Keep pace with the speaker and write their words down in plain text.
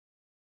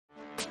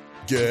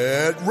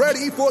Get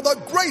ready for the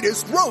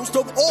greatest roast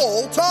of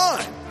all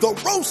time. The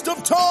Roast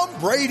of Tom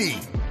Brady.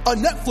 A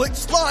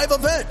Netflix live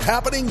event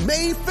happening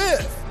May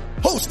 5th.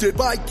 Hosted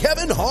by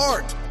Kevin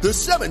Hart. The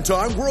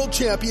 7-time world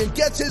champion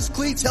gets his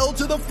cleats held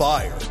to the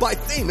fire by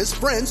famous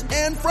friends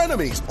and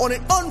frenemies on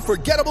an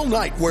unforgettable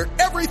night where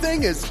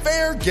everything is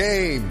fair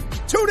game.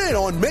 Tune in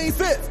on May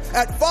 5th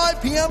at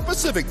 5 p.m.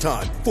 Pacific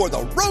time for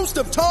the Roast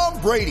of Tom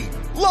Brady.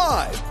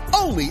 Live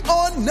only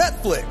on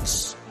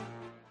Netflix.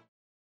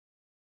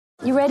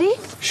 You ready?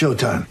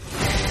 Showtime.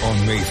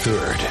 On May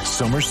 3rd,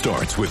 summer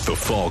starts with The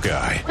Fall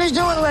Guy. Let's do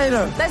it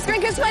later. Let's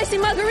drink a spicy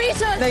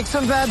margarita. Make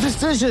some bad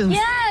decisions.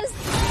 Yes!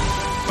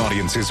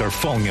 Audiences are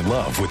falling in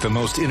love with the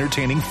most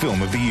entertaining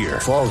film of the year.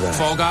 Fall Guy.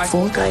 Fall Guy?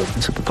 Fall Guy.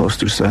 That's what the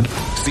poster said.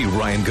 See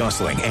Ryan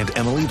Gosling and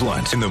Emily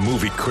Blunt in the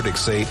movie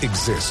critics say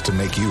exists to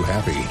make you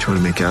happy. Trying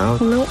to make it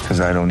out? Nope. Because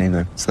I don't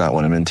either. It's not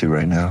what I'm into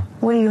right now.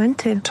 What are you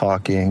into?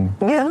 Talking.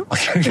 Yeah.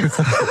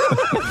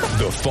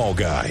 The Fall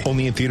Guy.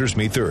 Only in theaters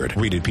May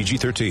 3rd. Rated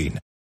PG-13.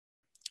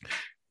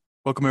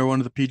 Welcome everyone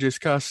to the PJ's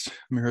Cast.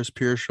 I'm your host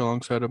Pierce,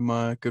 alongside of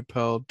my good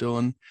pal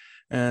Dylan,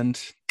 and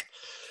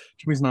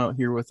Jimmy's not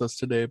here with us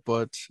today,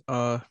 but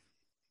I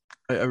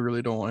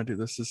really don't want to do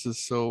this. This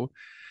is so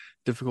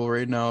difficult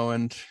right now,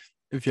 and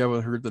if you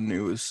haven't heard the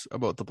news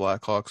about the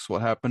Blackhawks,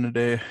 what happened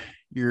today,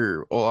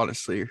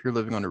 honestly, you're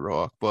living under a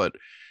rock. But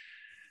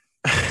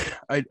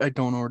I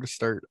don't know where to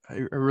start.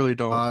 I really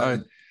don't. I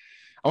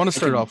want to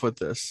start off with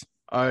this.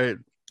 I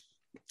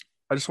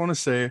just want to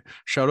say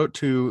shout out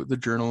to the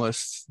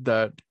journalists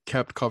that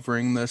kept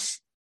covering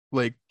this,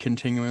 like,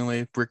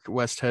 continually. Rick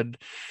Westhead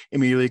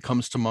immediately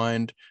comes to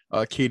mind.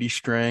 Katie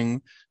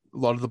Strang, a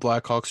lot of the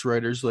Blackhawks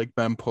writers like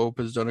Ben Pope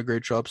has done a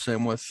great job.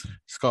 Same with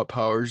Scott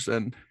Powers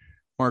and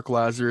Mark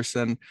Lazarus.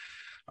 And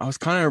I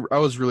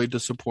was really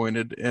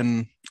disappointed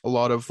in a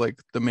lot of like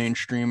the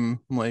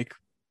mainstream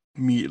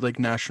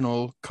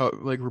national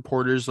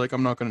reporters. Like,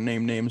 I'm not going to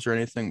name names or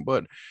anything,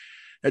 but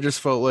I just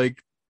felt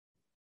like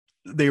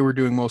they were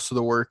doing most of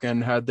the work,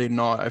 and had they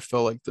not, I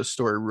felt like the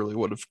story really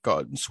would have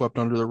gotten swept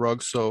under the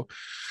rug. So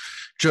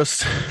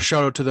just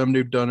shout out to them.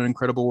 They've done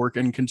incredible work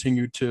and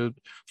continue to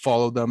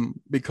follow them,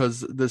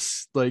 because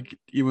this, like,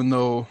 even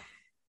though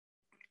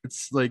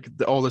it's like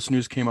all this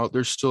news came out,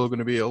 there's still going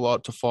to be a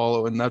lot to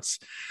follow. And that's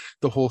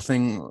the whole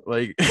thing,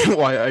 like,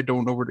 why I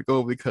don't know where to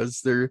go,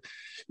 because they're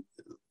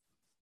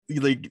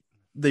like,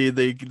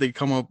 they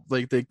come up,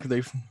 like, they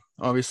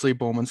obviously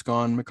Bowman's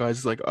gone.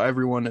 McKay's, like,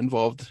 everyone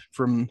involved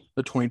from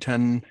the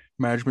 2010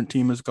 management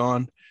team is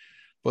gone,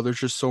 but there's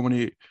just so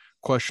many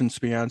questions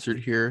to be answered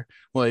here.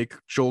 Like,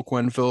 Joel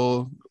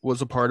Quenneville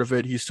was a part of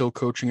it. He's still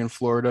coaching in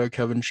Florida.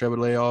 Kevin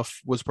Cheveldayoff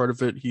was part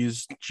of it.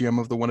 He's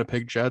GM of the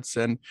Winnipeg Jets.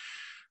 And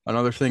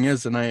another thing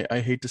is, and I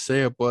hate to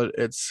say it, but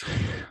it's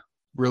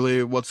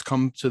really what's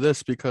come to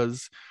this,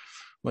 because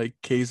like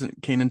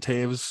Kanan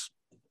Taves,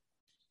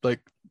 like,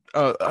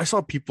 I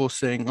saw people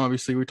saying,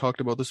 obviously we talked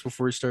about this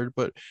before we started,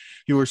 but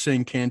you were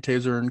saying Kanan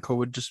Taves are in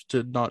COVID just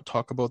to not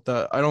talk about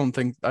that.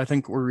 I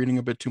think we're reading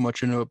a bit too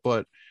much into it,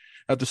 but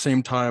at the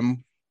same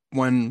time,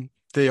 when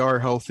they are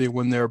healthy,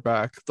 when they're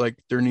back, like,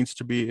 there needs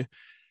to be,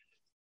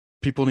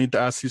 people need to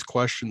ask these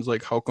questions,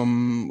 like, how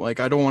come, like,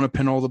 I don't want to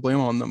pin all the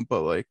blame on them,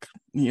 but, like,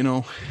 you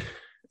know,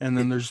 and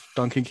then there's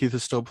Duncan Keith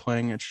is still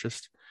playing. It's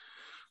just,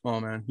 oh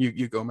man,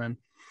 you go, man.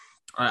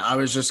 I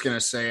was just going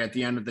to say, at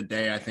the end of the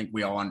day, I think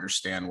we all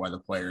understand why the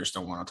players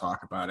don't want to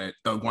talk about it.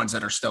 The ones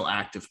that are still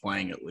active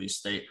playing, at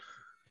least,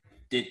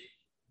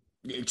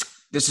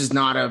 it's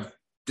not a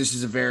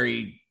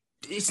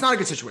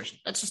good situation.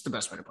 That's just the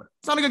best way to put it.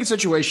 It's not a good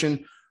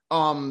situation.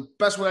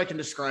 Best way I can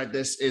describe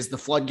this is the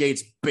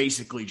floodgates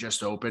basically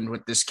just opened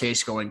with this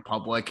case going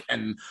public.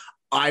 And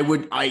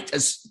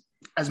as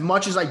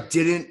much as I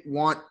didn't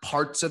want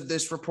parts of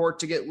this report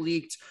to get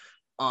leaked,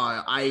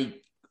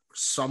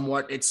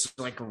 it's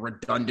like a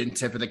redundant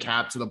tip of the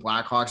cap to the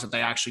Blackhawks that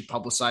they actually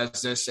publicize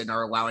this and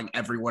are allowing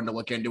everyone to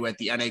look into it.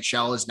 The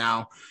NHL is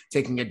now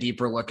taking a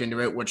deeper look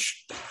into it,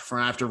 which,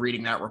 after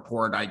reading that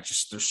report,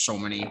 there's so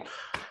many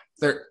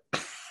there.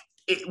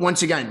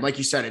 Once again, like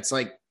you said, it's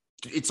like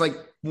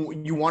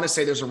you want to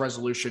say there's a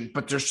resolution,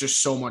 but there's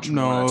just so much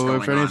more that's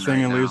going if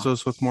anything, on it leaves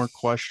us with more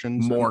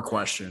questions.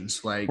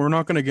 Like, we're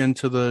not going to get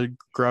into the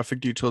graphic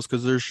details,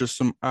 because there's just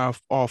some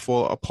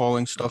awful,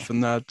 appalling stuff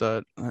in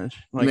that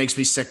makes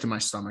me sick to my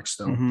stomach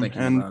still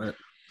thinking about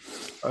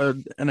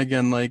it. And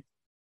again, like,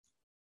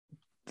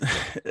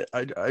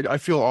 I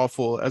feel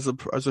awful as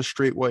a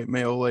straight white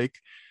male. Like,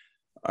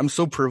 I'm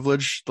so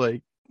privileged,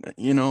 like,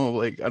 you know,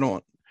 like, I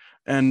don't,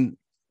 and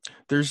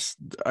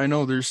I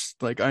know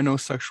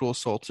sexual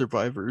assault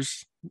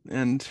survivors,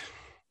 and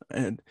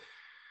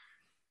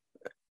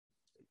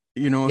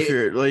you know,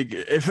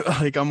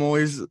 I'm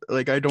always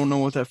like, I don't know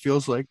what that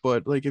feels like,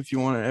 but like, if you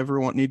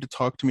need to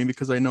talk to me,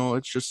 because I know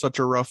it's just such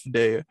a rough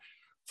day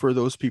for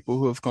those people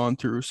who have gone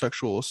through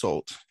sexual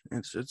assault.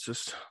 It's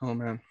just, oh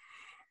man.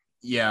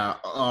 Yeah.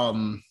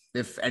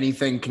 If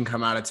anything can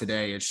come out of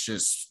today, it's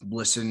just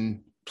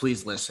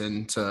please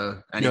listen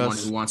to anyone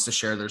who wants to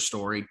share their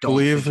story.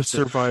 Believe the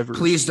survivors.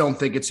 Please don't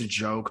think it's a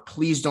joke.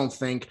 Please don't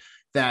think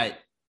that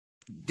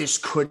this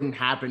couldn't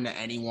happen to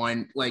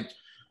anyone. Like,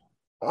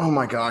 oh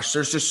my gosh,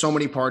 there's just so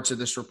many parts of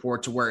this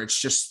report to where it's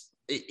just,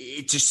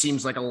 it just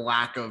seems like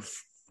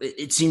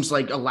it seems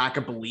like a lack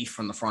of belief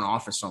from the front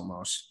office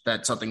almost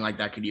that something like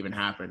that could even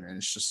happen. And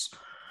it's just,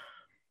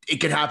 it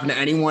could happen to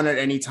anyone at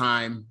any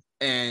time.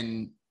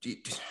 And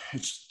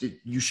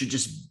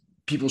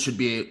people should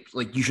be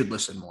like, you should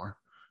listen more,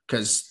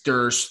 because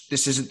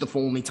this isn't the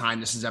only time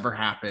this has ever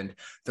happened.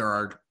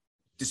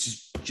 This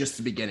is just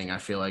the beginning, I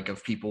feel like,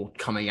 of people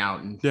coming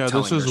out and telling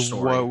this is their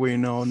story. what we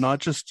know, not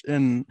just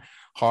in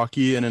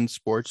hockey and in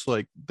sports.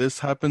 Like, this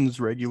happens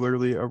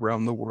regularly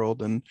around the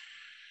world, and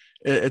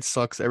it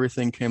sucks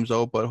everything came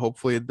out, but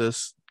hopefully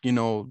this,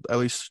 at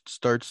least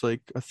starts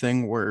like a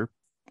thing where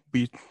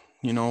we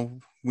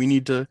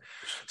need to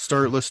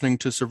start listening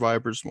to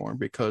survivors more,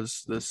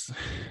 because this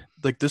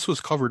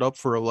was covered up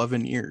for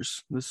 11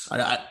 years.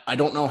 I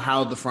don't know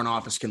how the front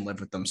office can live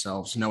with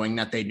themselves, knowing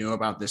that they knew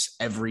about this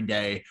every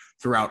day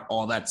throughout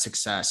all that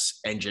success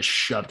and just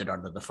shoved it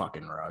under the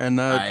fucking rug. And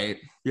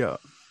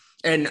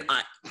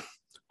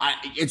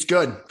it's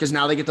good, because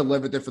now they get to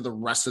live with it for the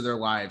rest of their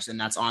lives, and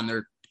that's on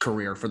their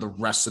career for the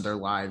rest of their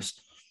lives.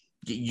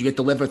 You get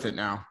to live with it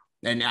now.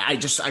 And I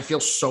feel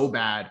so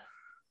bad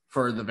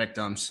for the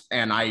victims.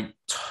 And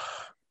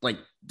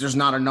there's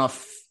not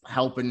enough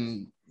help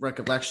and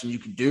recollection you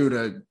can do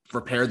to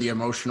repair the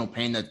emotional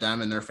pain that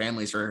them and their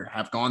families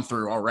have gone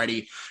through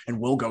already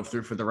and will go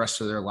through for the rest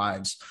of their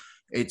lives.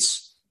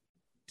 It's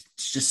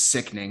just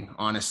sickening,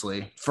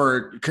 honestly,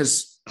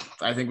 because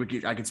I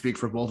think I could speak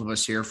for both of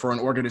us here, for an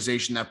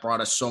organization that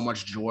brought us so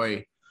much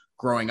joy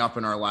growing up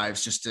in our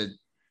lives,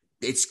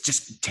 it's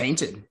just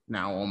tainted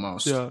now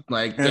almost. Yeah.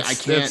 Like,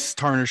 it's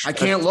tarnished. I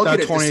can't look at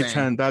it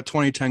 2010. That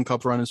 2010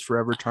 Cup run is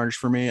forever tarnished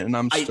for me, and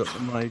I'm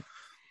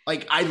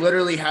I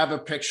literally have a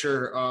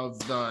picture of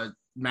the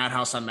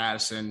Madhouse on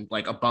Madison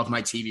like above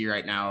my TV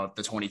right now of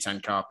the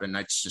 2010 Cup, and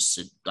I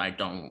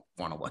don't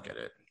want to look at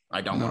it.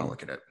 I don't want to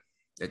look at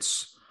it.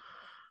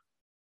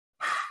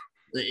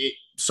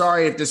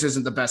 Sorry if this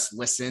isn't the best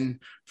listen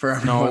for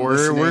everyone. No,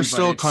 we're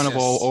still kind of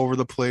all over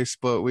the place,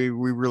 but we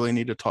really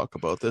need to talk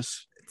about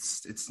this.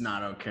 It's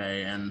not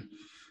okay. And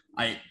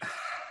I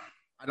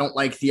don't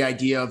like the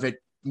idea of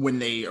it. When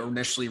they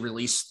initially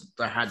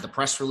had the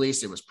press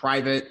release, it was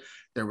private.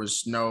 There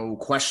was no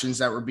questions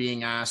that were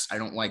being asked. I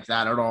don't like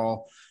that at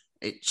all.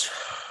 It's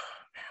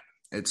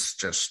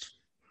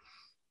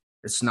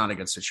not a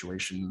good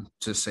situation,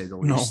 to say the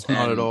least. No,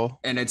 not at all.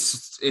 And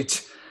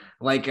it's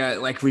like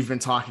we've been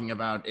talking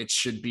about, it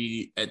should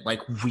be, like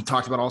we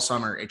talked about all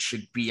summer, it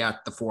should be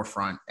at the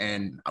forefront,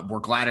 and we're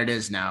glad it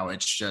is now.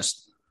 It's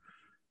just,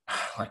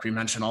 like we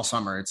mentioned all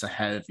summer, it's a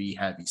heavy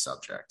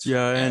subject.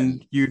 Yeah,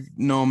 and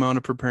no amount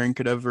of preparing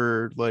could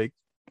ever could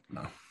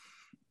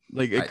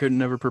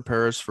never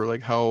prepare us for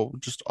like how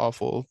just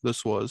awful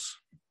this was.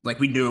 Like,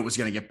 we knew it was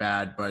going to get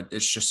bad, but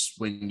it's just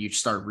when you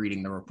start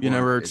reading the report, you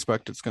never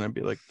expect it's going to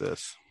be like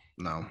this.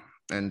 No,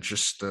 and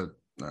just I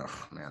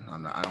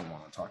don't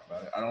want to talk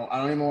about it. I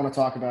don't even want to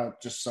talk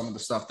about just some of the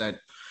stuff that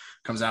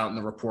comes out in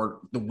the report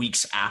the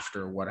weeks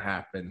after what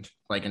happened,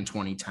 like in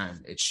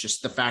 2010. It's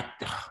just the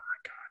fact. Oh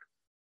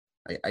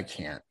my God, I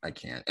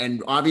can't.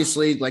 And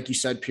obviously, like you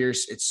said,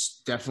 Pierce,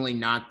 it's definitely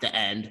not the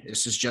end.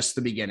 This is just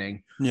the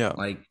beginning. Yeah.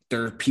 Like,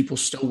 there are people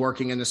still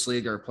working in this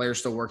league. There are players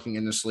still working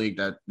in this league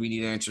that we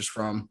need answers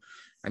from.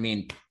 I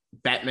mean,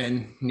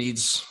 Bettman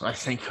needs, I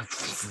think, a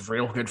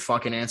real good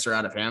fucking answer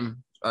out of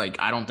him. Like,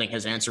 I don't think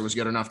his answer was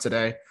good enough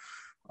today.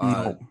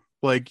 No.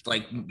 No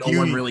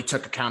one really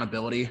took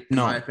accountability, in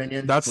my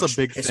opinion. That's the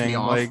big thing.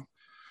 Like,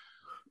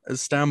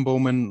 as Stan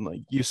Bowman,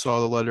 like, you saw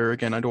the letter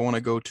again. I don't want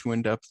to go too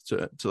in depth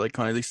to like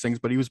kind of these things,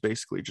 but he was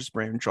basically just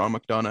blaming John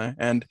McDonough.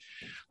 And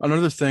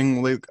another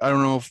thing, like, I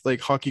don't know if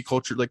like hockey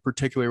culture, like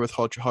particularly with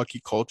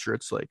hockey culture,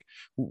 it's like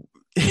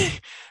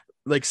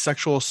like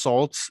sexual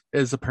assaults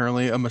is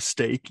apparently a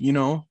mistake,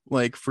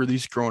 like for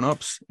these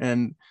grown-ups,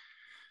 and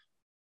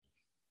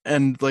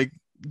like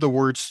the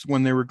words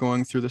when they were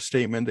going through the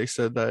statement, they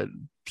said that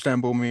Stan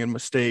Bowman made a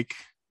mistake,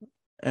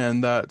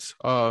 and that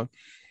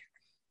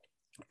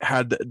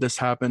had this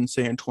happened,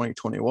 say in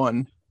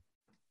 2021,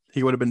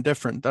 he would have been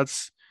different.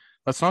 That's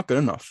not good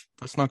enough.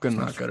 That's not good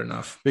enough. Not good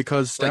enough.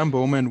 Because Stan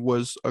Bowman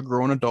was a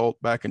grown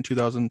adult back in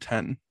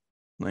 2010.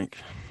 Like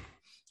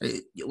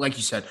you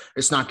said,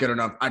 it's not good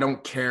enough. I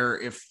don't care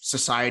if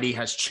society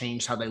has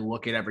changed how they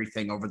look at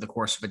everything over the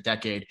course of a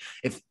decade.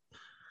 If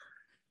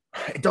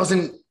it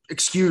doesn't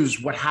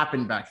excuse what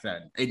happened back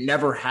then, it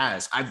never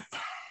has. I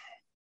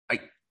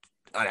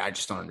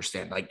just don't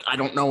understand. Like, I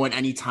don't know at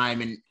any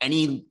time in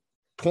any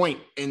point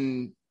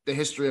in the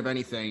history of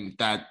anything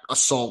that a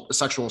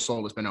sexual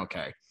assault has been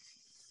okay.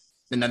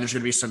 And then there's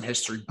going to be some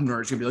history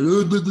nerds going to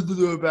be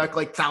like, back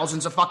like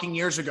thousands of fucking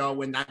years ago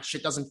when that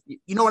shit doesn't,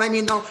 you know what I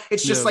mean? Though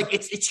it's just like,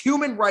 it's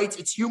human rights.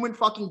 It's human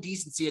fucking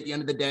decency at the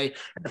end of the day.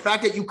 And the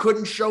fact that you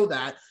couldn't show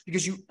that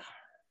because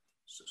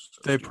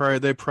they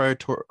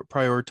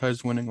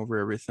prioritize winning over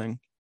everything.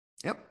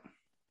 Yep.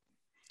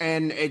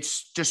 And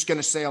it's just going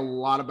to say a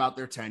lot about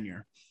their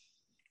tenure.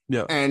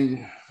 Yeah.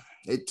 And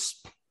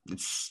it's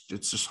it's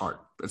just hard.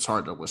 It's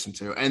hard to listen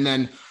to. And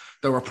then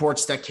the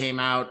reports that came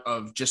out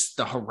of just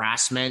the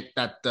harassment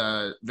that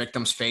the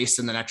victims faced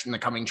in the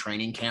coming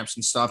training camps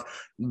and stuff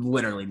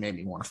literally made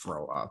me want to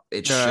throw up.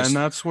 And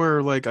that's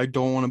where, like, I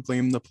don't want to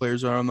blame the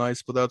players out on the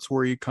ice, but that's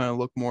where you kind of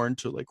look more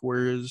into, like,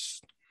 where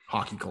is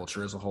hockey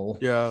culture as a whole.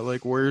 Yeah,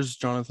 like, where's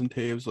Jonathan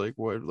Toews? Like,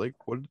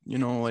 what, you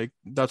know, like,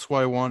 that's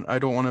why I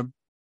don't want to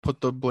put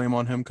the blame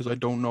on him because I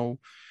don't know,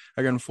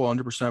 again, full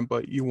 100%,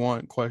 but you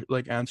want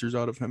answers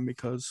out of him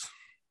because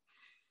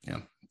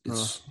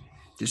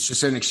it's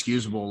just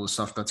inexcusable, the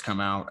stuff that's come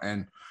out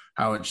and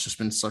how it's just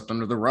been swept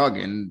under the rug,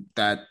 and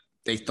that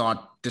they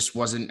thought this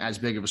wasn't as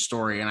big of a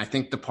story. And I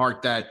think the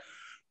part that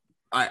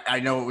I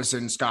know it was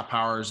in Scott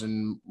Powers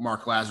and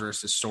Mark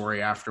Lazarus'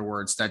 story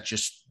afterwards that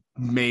just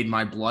made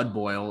my blood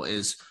boil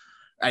is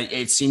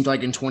it seemed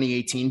like in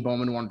 2018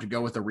 Bowman wanted to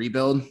go with a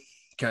rebuild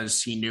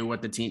because he knew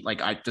what the team,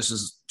 this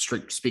is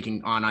strict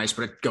speaking on ice,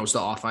 but it goes to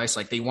off ice.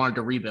 Like, they wanted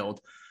to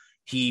rebuild.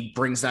 He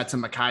brings that to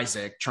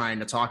McIsaac trying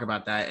to talk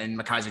about that. And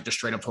McIsaac just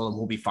straight up told him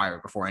we'll be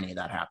fired before any of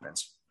that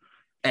happens.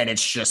 And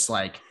it's just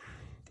like,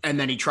 and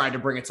then he tried to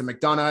bring it to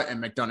McDonough,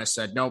 and McDonough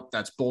said, nope,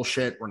 that's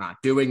bullshit. We're not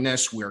doing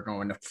this. We're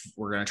going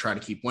to try to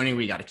keep winning.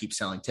 We got to keep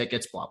selling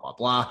tickets, blah, blah,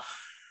 blah.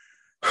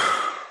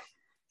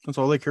 That's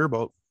all they care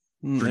about.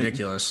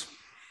 Ridiculous.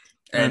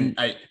 And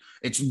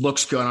it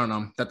looks good on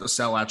them that the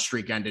sellout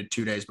streak ended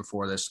 2 days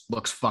before this.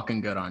 Looks fucking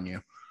good on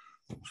you.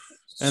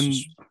 And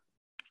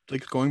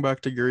like, going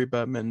back to Gary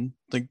Bettman,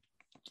 like,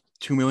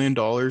 $2 million,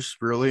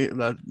 really?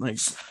 That, like,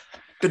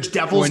 the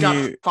Devils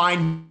got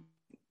fined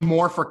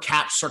more for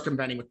cap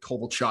circumventing with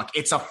Kovalchuk.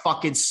 It's a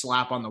fucking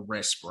slap on the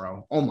wrist,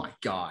 bro. Oh my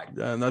God.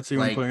 And that's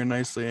even putting it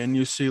nicely. And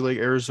you see, like,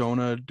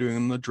 Arizona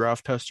doing the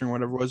draft testing or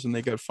whatever it was, and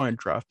they got fined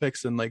draft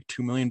picks and like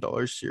 $2 million.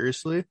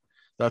 Seriously?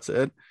 That's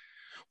it?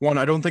 One,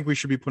 I don't think we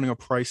should be putting a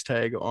price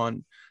tag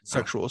on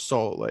sexual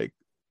assault. Like,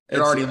 it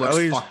already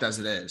looks fucked as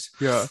it is.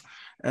 Yeah.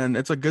 And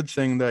it's a good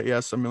thing that,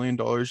 yes, $1 million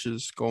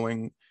is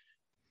going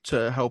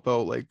to help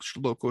out, like,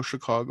 local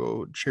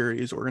Chicago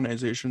charities,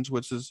 organizations,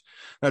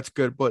 that's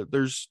good. But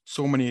there's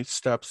so many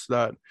steps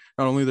that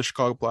not only the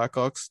Chicago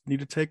Blackhawks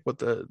need to take, but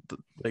the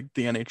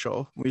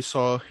NHL. We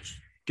saw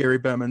Gary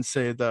Bettman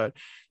say that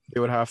they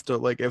would have to,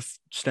 like, if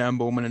Stan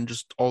Bowman and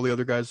just all the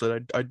other guys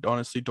that I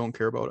honestly don't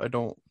care about, I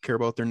don't care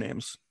about their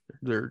names.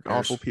 They're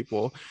awful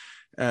people.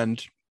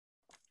 And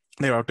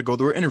they have to go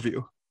through an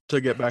interview to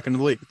get back into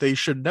the league. They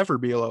should never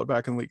be allowed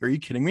back in the league. Are you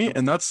kidding me?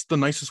 And that's the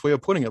nicest way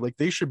of putting it. Like,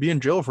 they should be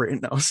in jail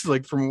right now. It's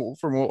like, from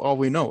all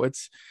we know,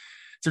 it's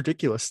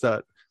ridiculous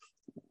that,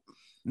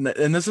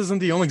 and this isn't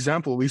the only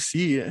example. We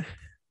see,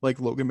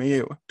 like, Logan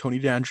Mailloux, Tony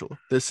DeAngelo.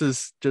 This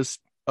is just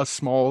a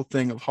small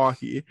thing of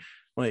hockey.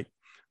 Like,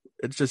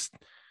 it's just,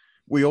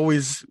 we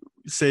always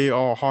say,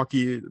 oh,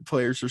 hockey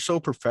players are so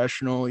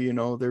professional, you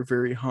know, they're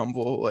very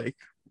humble. Like,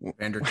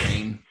 Vander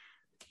Kane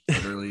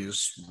literally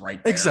is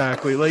right there.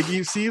 Exactly. Like,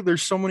 you see,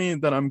 there's so many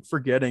that I'm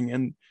forgetting,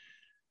 and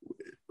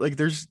like,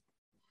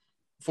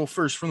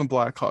 first from the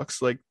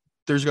Blackhawks, like,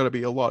 there's got to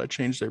be a lot of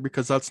change there,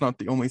 because that's not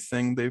the only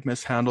thing they've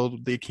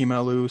mishandled. The Akeem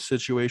Aliu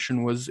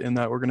situation was in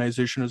that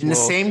organization as well. In the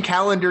same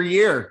calendar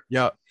year.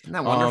 Yeah. Isn't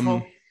that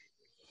wonderful?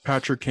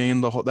 Patrick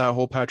Kane, that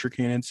whole Patrick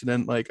Kane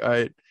incident, like,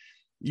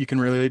 you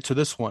can relate to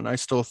this one. I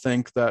still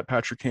think that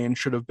Patrick Kane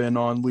should have been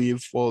on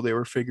leave while they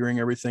were figuring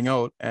everything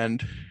out.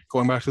 And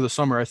going back to the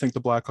summer, I think the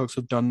Blackhawks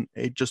have done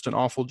just an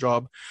awful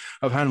job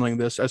of handling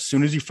this. As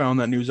soon as you found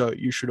that news out,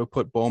 you should have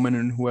put Bowman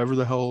and whoever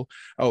the hell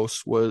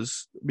else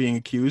was being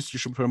accused, you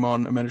should put him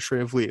on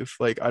administrative leave.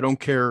 Like, I don't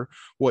care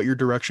what your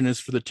direction is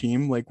for the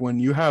team. Like,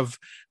 when you have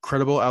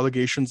credible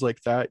allegations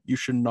like that, you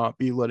should not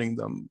be letting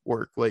them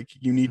work. Like,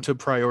 you need to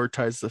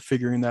prioritize the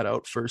figuring that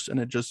out first. And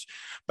it just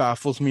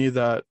baffles me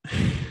that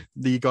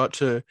you got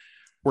to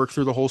work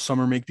through the whole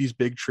summer, make these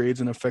big trades,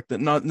 and affect that.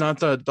 Not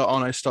that the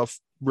on ice stuff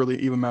really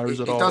even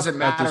matters at all. It doesn't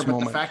matter, but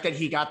the fact that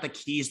he got the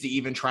keys to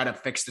even try to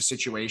fix the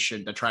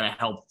situation, to try to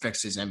help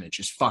fix his image,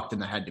 is fucked in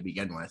the head to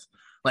begin with.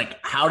 Like,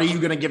 how are you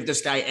going to give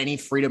this guy any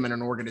freedom in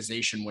an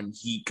organization when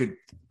he could?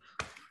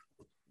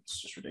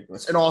 It's just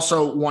ridiculous. And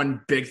also,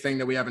 one big thing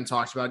that we haven't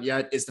talked about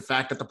yet is the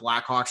fact that the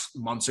Blackhawks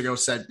months ago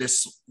said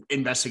this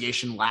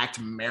investigation lacked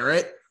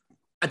merit.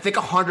 I think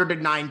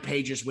 109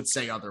 pages would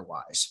say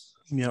otherwise.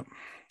 Yep.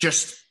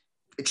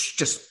 It's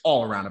just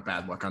all around a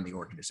bad look on the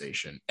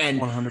organization.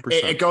 And 100%.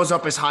 It goes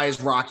up as high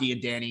as Rocky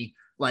and Danny.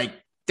 Like,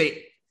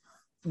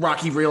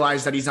 Rocky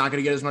realized that he's not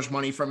going to get as much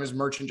money from his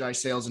merchandise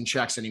sales and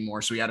checks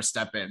anymore, so he had to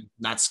step in.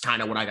 That's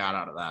kind of what I got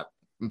out of that.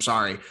 I'm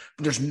sorry,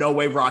 but there's no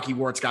way Rocky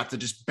Wirtz got to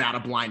just bat a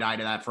blind eye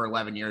to that for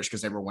 11 years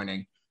because they were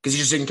winning. Because he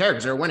just didn't care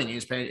because they were winning. He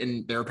was paying,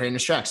 and they were paying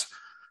his checks.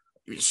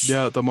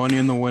 Yeah, the money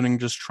and the winning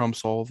just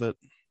trumps all of it.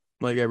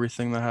 Like,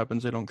 everything that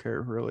happens, they don't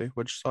care, really,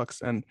 which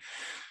sucks.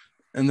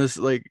 And this,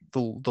 like, the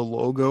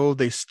logo,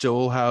 they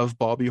still have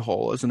Bobby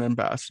Hull as an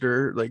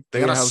ambassador. Like, they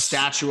got a have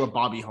statue of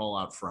Bobby Hull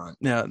out front.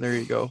 Yeah, there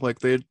you go. Like,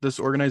 this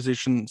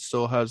organization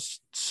still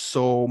has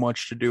so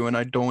much to do, and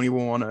I don't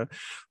even want to,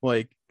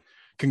 like,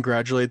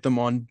 congratulate them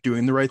on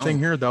doing the right thing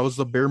here. That was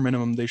the bare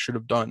minimum they should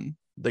have done.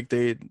 Like,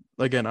 I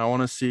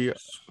want to see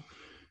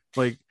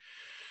Like,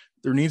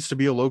 there needs to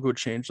be a logo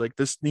change. Like,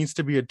 this needs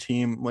to be a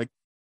team. Like,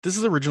 this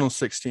is the original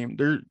six team.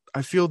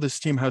 I feel this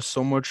team has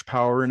so much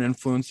power and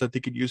influence that they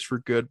could use for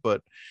good,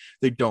 but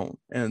they don't.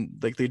 And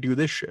like, they do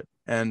this shit.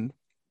 And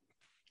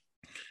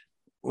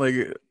like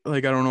I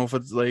don't know if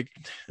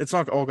it's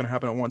not all going to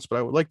happen at once, but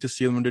I would like to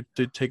see them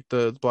to take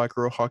the Black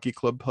Girl Hockey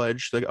Club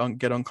pledge, the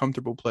Get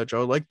Uncomfortable pledge. I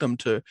would like them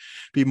to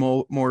be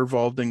more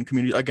involved in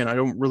community. Again, I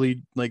don't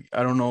really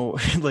I don't know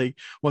like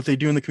what they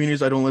do in the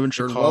communities. I don't live in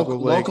Chicago.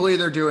 Locally,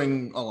 they're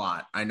doing a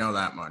lot. I know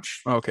that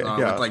much. Okay,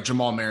 with like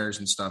Jamal Mayers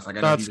and stuff. Like, I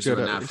know he was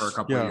doing that for a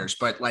couple of years,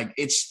 but like,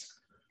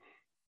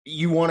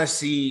 you want to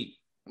see,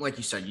 like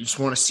you said, you just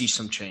want to see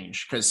some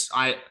change, because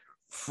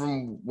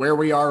from where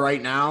we are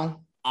right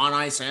now, on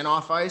ice and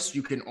off ice,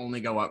 you can only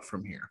go up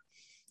from here.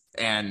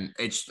 And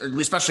it's,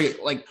 especially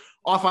like,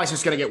 off ice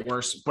is going to get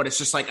worse, but it's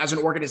just like, as an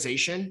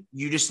organization,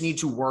 you just need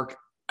to work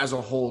as a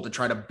whole to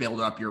try to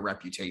build up your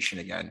reputation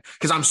again.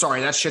 Because I'm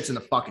sorry, that shit's in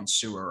the fucking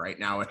sewer right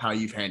now with how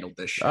you've handled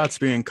this shit. That's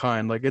being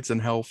kind. Like, it's in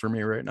hell for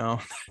me right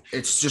now.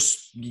 It's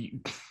just,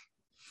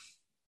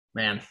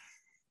 man.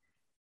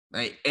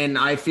 And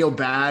I feel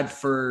bad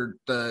for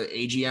the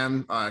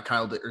AGM,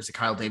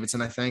 Kyle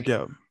Davidson, I think.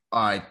 Yeah.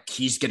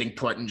 He's getting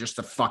put in just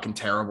a fucking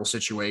terrible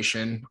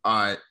situation.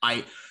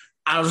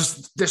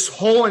 This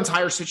whole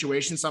entire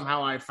situation,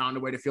 somehow I found a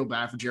way to feel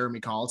bad for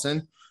Jeremy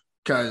Colleton,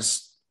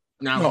 because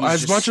now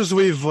much as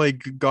we've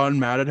like gotten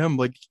mad at him,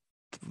 like,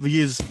 he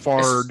is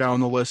far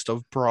down the list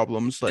of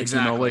problems. Like,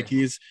 exactly. You know, like,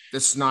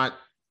 it's not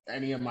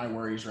any of my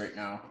worries right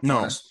now. No,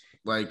 honest.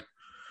 Like,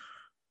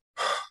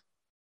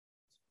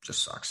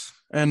 just sucks.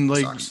 And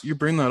like, you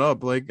bring that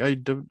up, like,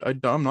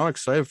 I'm not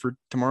excited for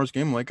tomorrow's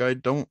game. Like, I'm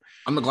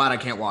glad I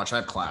can't watch. I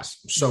have class.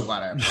 I'm so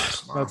glad I have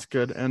class tomorrow. That's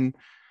good. And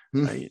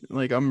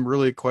I'm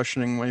really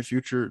questioning my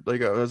future.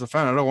 Like, as a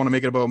fan, I don't want to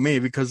make it about me,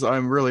 because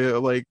I'm really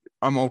like,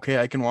 I'm okay.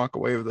 I can walk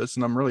away with this.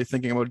 And I'm really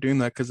thinking about doing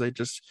that,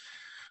 because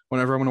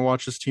whenever I'm going to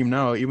watch this team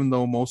now, even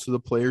though most of the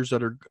players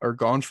that are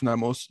gone from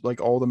that,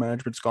 all the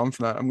management's gone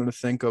from that, I'm going to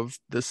think of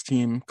this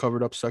team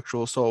covered up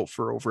sexual assault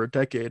for over a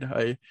decade.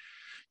 I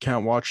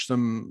can't watch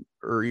them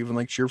or even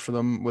like cheer for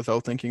them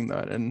without thinking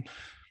that. And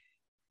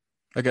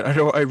again,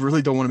 I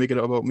really don't want to make it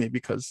about me,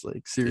 because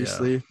like,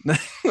 seriously,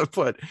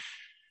 but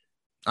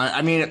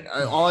I mean,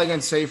 all I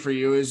can say for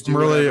you is I'm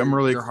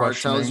really your heart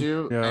tells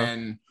you. Yeah.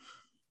 And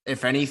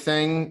if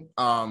anything,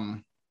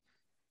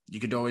 you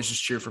could always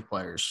just cheer for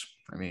players.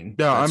 I mean,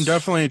 yeah, I'm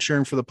definitely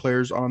cheering for the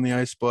players on the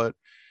ice, but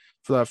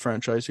for that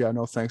franchise, yeah,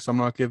 no thanks. I'm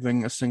not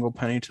giving a single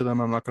penny to them.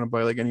 I'm not going to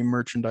buy like any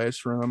merchandise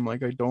for them.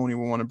 Like, I don't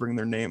even want to bring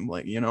their name.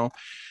 Like, you know,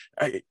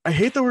 I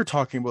hate that we're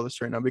talking about this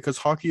right now, because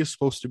hockey is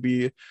supposed to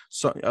be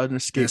an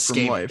escape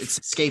from life. It's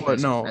escapism, but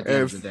no, at the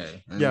end of the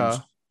day. Yeah,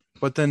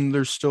 but then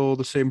there's still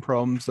the same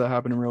problems that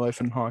happen in real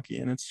life in hockey,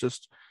 and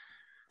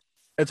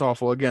it's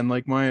awful. Again,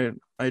 like,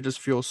 I just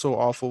feel so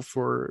awful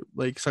for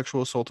like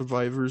sexual assault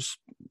survivors,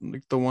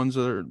 like the ones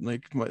that are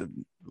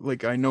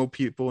like I know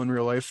people in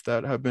real life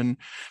that have been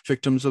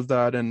victims of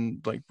that,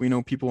 and like, we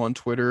know people on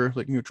Twitter,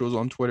 like mutuals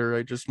on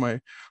Twitter.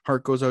 My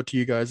heart goes out to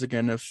you guys.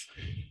 Again, if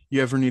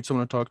you ever need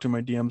someone to talk to,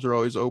 my DMs are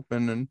always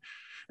open, and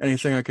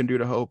anything I can do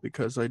to help,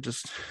 because I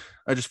just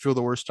feel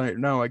the worst right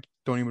now. I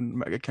can't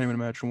even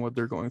imagine what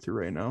they're going through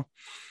right now.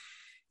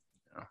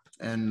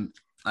 And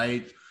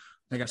I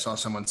think I saw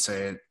someone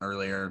say it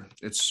earlier.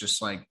 It's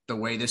just like, the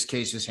way this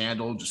case is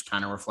handled just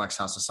kind of reflects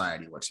how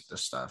society looks at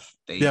this stuff.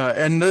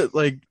 And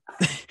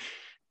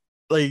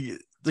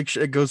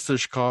it goes to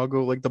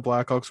Chicago, like the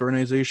Blackhawks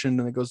organization,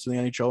 and it goes to the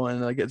NHL,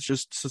 and like, it's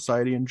just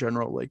society in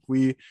general. Like,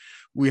 we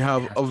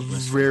have a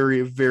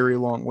very, very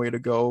long way to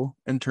go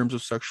in terms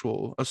of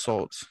sexual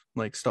assaults,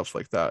 like stuff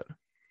like that.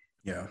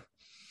 Yeah,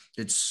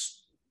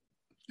 it's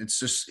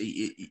just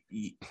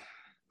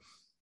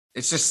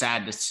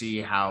sad to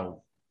see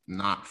how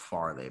not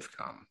far they've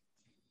come.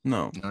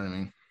 No, you know what I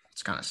mean?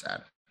 It's kind of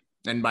sad,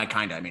 and by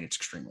kind of, I mean it's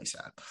extremely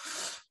sad.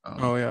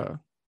 Yeah,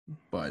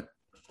 but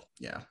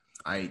yeah,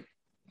 I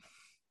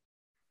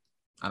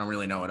don't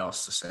really know what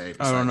else to say.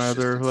 I don't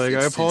either.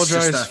 I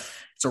apologize.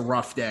 It's a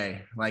rough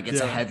day. Like, it's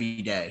a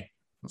heavy day.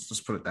 Let's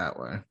just put it that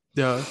way.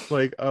 Yeah,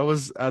 like, I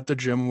was at the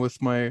gym with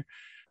my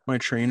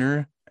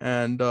trainer,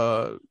 and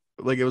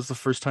like, it was the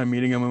first time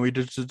meeting him, and we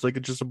did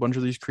just a bunch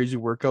of these crazy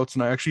workouts,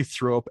 and I actually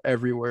threw up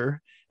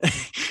everywhere.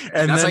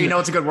 And that's how you know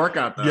it's a good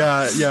workout, though.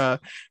 Yeah.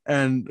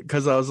 And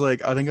because I was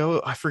like,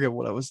 I forget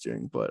what I was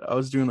doing, but I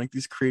was doing like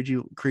these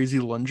crazy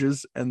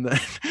lunges, and then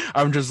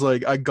I'm just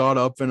like, I got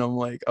up and I'm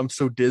like, I'm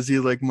so dizzy,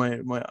 like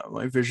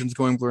my vision's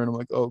going blurry, and I'm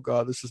like, oh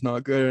god, this is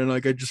not good. And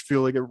like, I just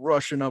feel like it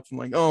rushing up. I'm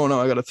like, oh no,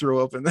 I gotta throw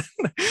up. And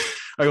then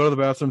I go to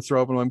the bathroom,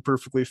 throw up, and I'm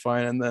perfectly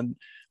fine. And then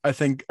I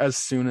think as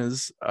soon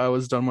as I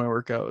was done my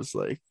workout, it was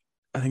like,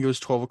 I think it was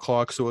 12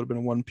 o'clock, so it would have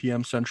been 1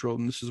 p.m. Central,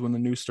 and this is when the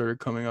news started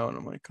coming out, and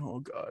I'm like, oh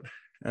god.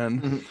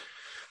 And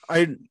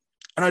I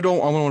don't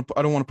want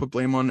to put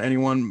blame on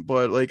anyone,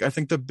 but like, I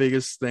think the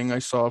biggest thing I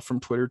saw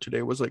from Twitter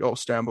today was like, oh,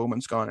 Stan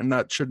Bowman's gone, and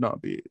that should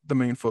not be the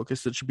main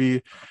focus. It should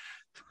be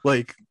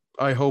like,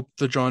 I hope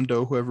the John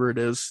Doe, whoever it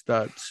is,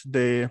 that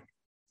they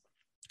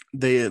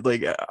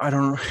like, I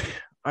don't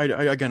I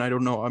again, I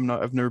don't know.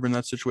 I've never been in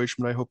that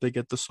situation, but I hope they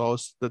get the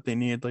solace that they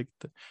need. Like,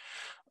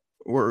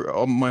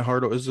 my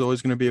heart is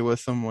always going to be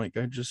with them. Like,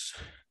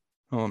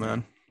 oh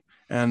man.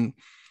 And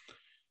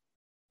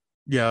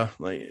yeah,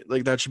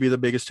 like that should be the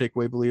biggest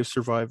takeaway. Believe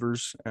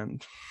survivors.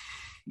 And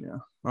yeah.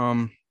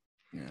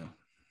 Yeah.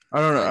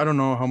 I don't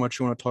know how much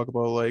you want to talk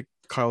about like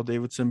Kyle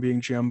Davidson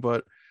being GM,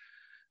 but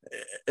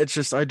it's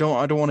just I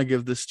don't want to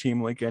give this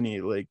team like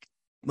any like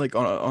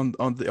on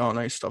the on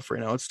ice stuff right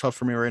now. It's tough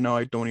for me right now.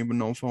 I don't even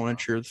know if I want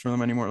to cheer for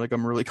them anymore. Like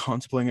I'm really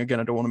contemplating. Again,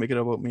 I don't want to make it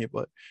about me,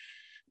 but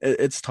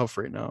it's tough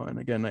right now. And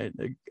again, I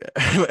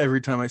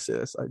every time I say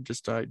this, I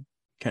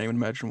can't even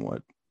imagine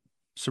what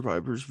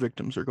survivors,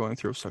 victims are going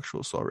through of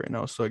sexual assault right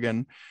now. So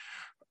again,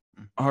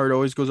 heart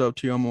always goes out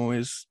to you. I'm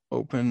always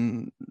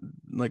open.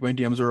 Like my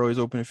DMs are always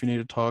open if you need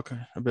to talk.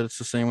 I bet it's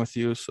the same with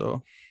you.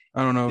 So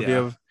I don't know. Yeah. Do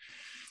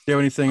you have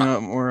anything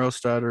more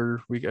else to add,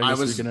 or we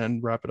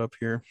can wrap it up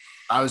here?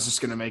 I was just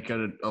gonna make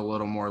it a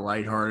little more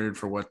lighthearted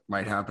for what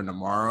might happen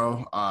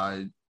tomorrow.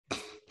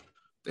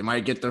 They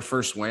might get their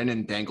first win,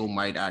 and Dangle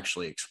might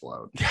actually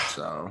explode. Yeah.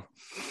 So,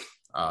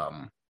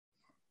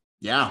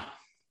 yeah,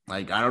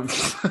 like I don't.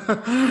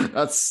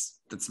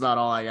 that's about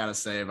all I gotta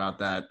say about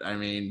that. I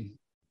mean,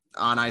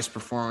 on ice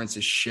performance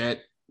is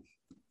shit.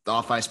 The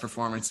off ice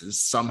performance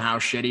is somehow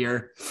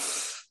shittier.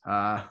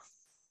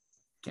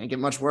 Can't get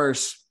much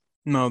worse.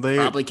 No, they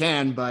probably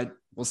can, but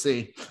we'll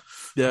see.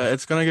 Yeah,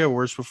 it's gonna get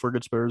worse before it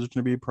gets better. There's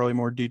gonna be probably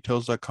more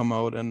details that come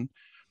out, and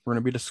we're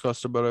gonna be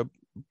discussed about it.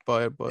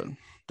 But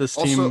this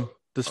team,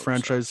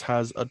 franchise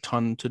has a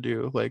ton to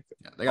do, like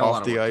they got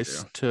off the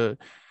ice to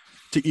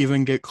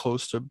even get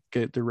close to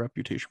get their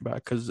reputation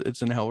back, because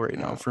it's in hell right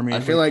now for me. I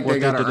feel like what they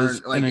got to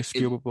is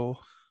inexcusable.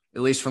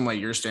 At least from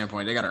like your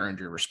standpoint, they got to earn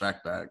your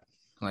respect back.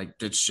 Like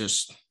it's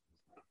just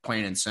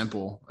plain and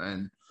simple,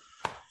 and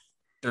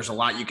there's a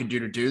lot you can do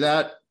to do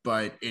that.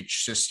 But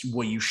it's just,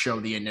 will you show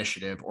the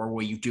initiative, or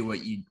will you do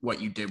what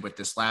you did with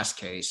this last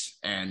case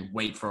and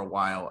wait for a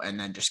while and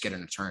then just get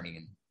an attorney?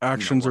 And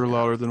actions are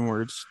louder than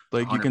words.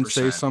 Like 100%. You can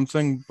say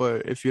something,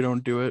 but if you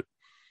don't do it,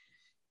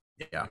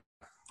 yeah,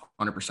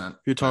 100%. If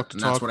you talk to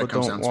talk, but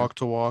don't walk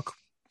to walk.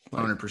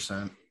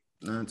 100%.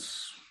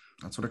 That's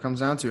what it comes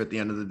down to at the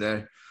end of the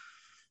day.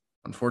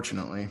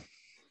 Unfortunately,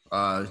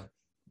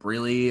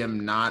 really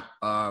am not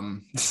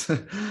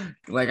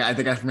like I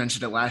think I've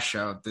mentioned it last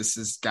show. This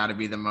has got to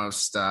be the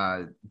most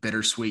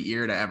bittersweet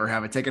year to ever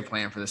have a ticket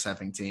plan for this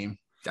effing team.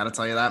 Got to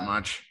tell you that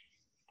much.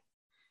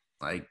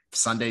 Like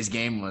Sunday's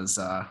game was,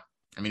 I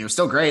mean, it was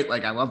still great.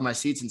 Like I love my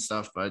seats and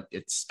stuff, but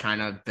it's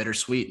kind of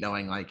bittersweet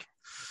knowing like,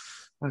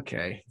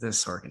 okay,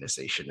 this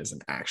organization is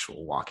an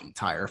actual walking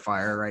tire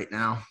fire right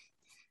now.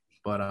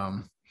 But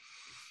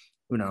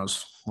who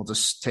knows? We'll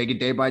just take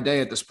it day by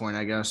day at this point,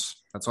 I guess.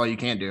 That's all you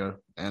can do.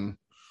 And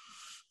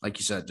like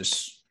you said,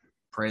 just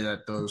pray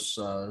that those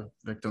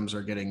victims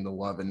are getting the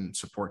love and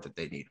support that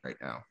they need right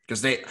now.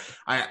 Because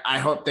I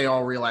hope they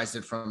all realize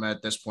it from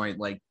at this point,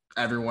 like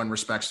everyone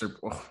respects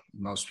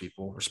most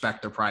people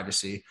respect their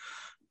privacy.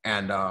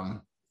 And,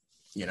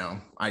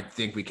 I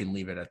think we can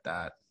leave it at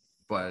that.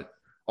 But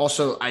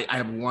also, I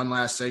have one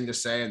last thing to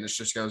say, and this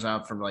just goes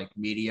out from like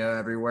media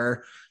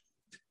everywhere.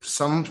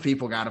 Some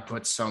people got to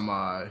put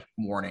some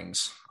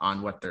warnings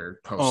on what they're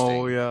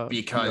posting. Oh, yeah.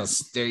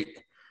 Because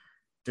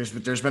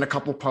there's been a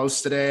couple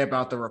posts today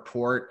about the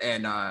report,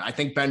 and I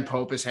think Ben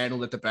Pope has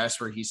handled it the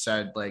best, where he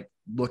said, like,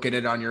 look at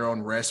it on your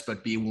own risk,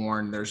 but be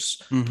warned.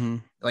 There's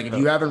like, if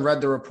you haven't read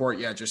the report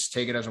yet, just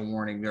take it as a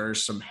warning.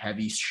 There's some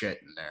heavy shit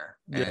in there.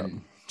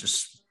 And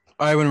just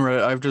I haven't read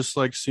it. I've just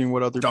like seen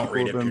what other people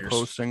have been Pierce.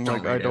 posting.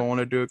 Like I don't want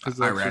to do it because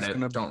that's just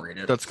gonna don't read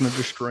it. That's gonna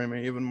destroy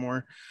me even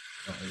more.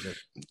 Don't read it.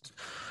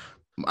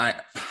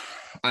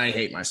 I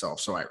hate myself,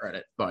 so I read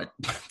it, but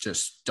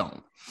just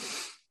don't.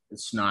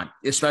 It's not,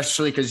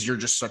 especially because you're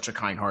just such a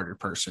kind-hearted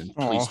person.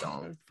 Please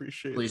don't. I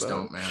appreciate Please that.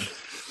 don't,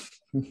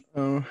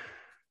 man.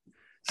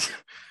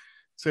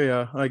 So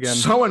yeah, again.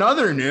 So in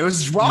other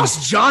news,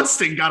 Ross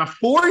Johnston got a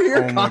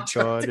 4-year contract.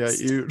 Oh my god,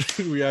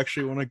 yeah, we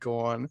actually want to go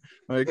on.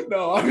 Like,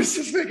 no, I was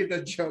just making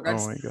that joke.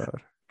 Oh my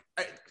god.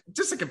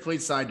 Just a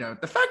complete side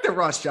note. The fact that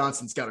Ross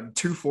Johnston's got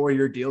 2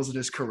 4-year deals in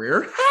his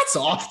career, hats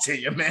off to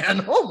you,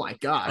 man. Oh my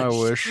gosh. I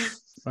wish.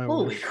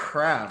 Holy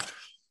crap.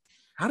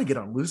 How to get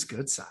on Loose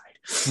Good side.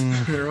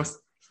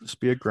 Just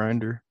be a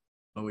grinder.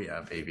 Oh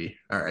yeah, baby.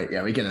 All right,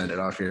 yeah, we can end it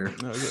off here.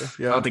 Okay.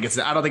 Yeah. I don't think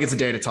it's a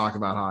day to talk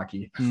about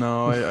hockey.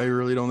 No, I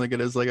really don't think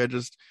it is. Like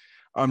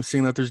I'm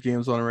seeing that there's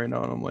games on right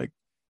now, and I'm like,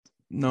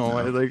 no.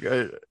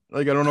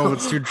 I don't know if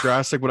it's too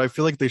drastic, but I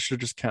feel like they should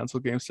just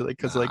cancel games today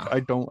because like I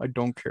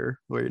don't care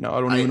right now.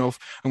 I don't even know if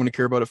I'm going to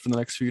care about it for the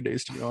next few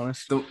days, to be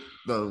honest.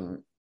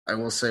 I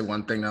will say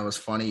one thing that was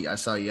funny. I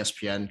saw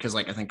ESPN because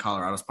like I think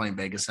Colorado's playing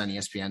Vegas on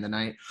ESPN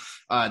tonight.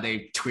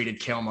 They tweeted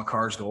Cale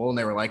Makar's goal and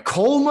they were like,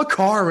 Cole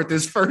Makar with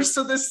his first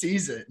of the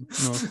season.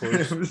 No, of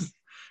course. It was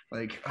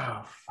like,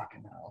 oh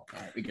fucking hell!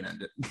 All right, we can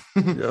end it.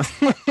 Yeah.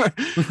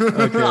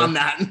 Okay. On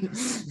that.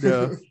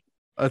 Yeah,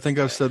 I think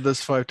I've said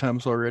this 5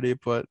 times already,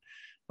 but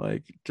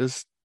like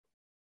just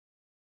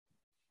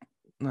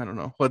I don't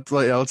know.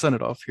 Let's end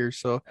it off here.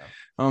 So,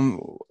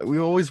 we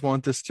always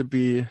want this to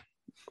be,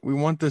 we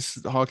want this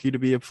hockey to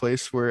be a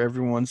place where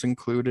everyone's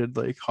included.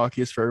 Like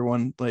hockey is for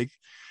everyone. Like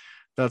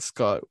that's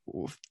got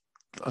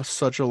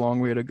such a long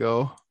way to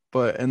go.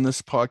 But in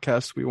this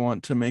podcast, we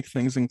want to make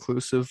things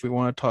inclusive. We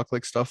want to talk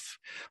like stuff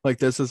like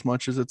this as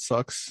much as it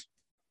sucks,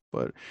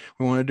 but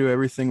we want to do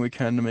everything we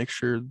can to make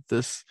sure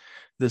this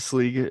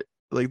league,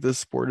 like this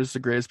sport, is the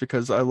greatest.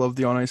 Because I love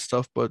the on ice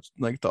stuff, but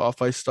like the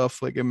off ice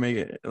stuff, like it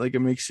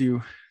makes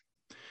you.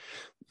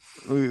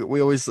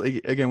 We always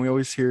we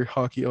always hear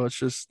hockey. Oh, it's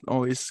just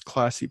always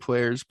classy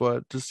players,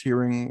 but just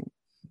hearing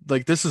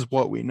like this is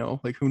what we know.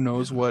 Like who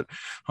knows what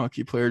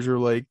hockey players are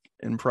like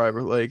in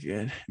private? Like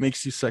it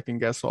makes you second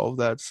guess all of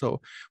that.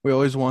 So we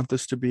always want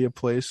this to be a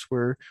place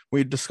where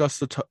we discuss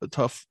the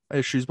tough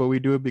issues, but we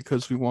do it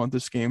because we want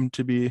this game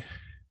to be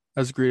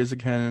as great as it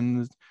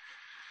can.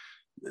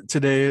 And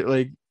today,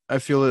 like I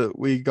feel that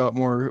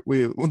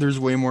there's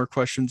way more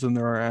questions than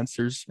there are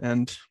answers,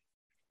 and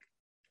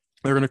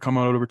they're going to come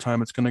out over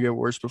time. It's going to get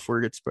worse before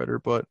it gets better.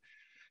 But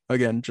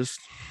again, just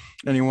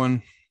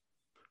anyone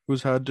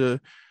who's had to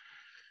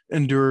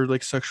endure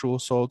like sexual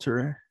assault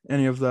or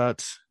any of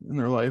that in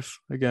their life,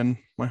 again,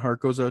 my heart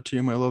goes out to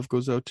you. My love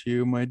goes out to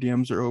you. My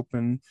DMs are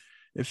open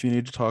if you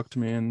need to talk to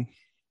me. And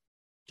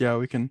yeah,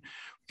 we can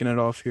end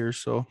off here.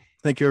 So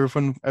thank you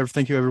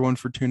everyone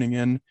for tuning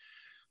in,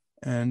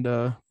 and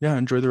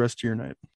enjoy the rest of your night.